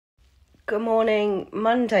Good morning,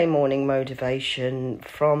 Monday morning motivation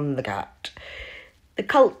from the Gat. The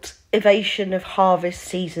cultivation of harvest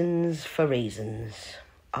seasons for reasons.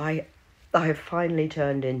 I have finally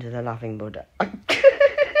turned into the Laughing Buddha.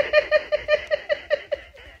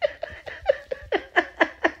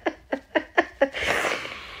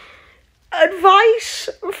 Advice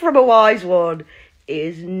from a wise one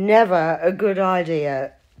is never a good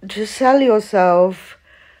idea to sell yourself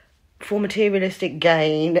for materialistic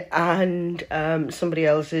gain and somebody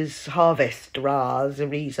else's harvest,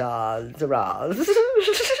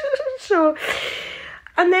 so,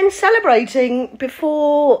 and then celebrating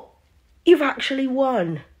before you've actually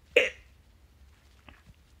won.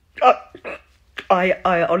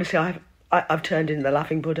 I honestly, I've turned into the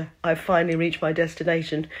Laughing Buddha. I've finally reached my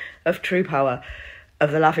destination of true power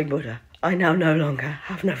of the Laughing Buddha. I now no longer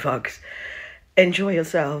have no fucks. Enjoy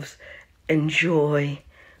yourselves. Enjoy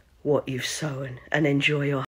what you've sown and enjoy your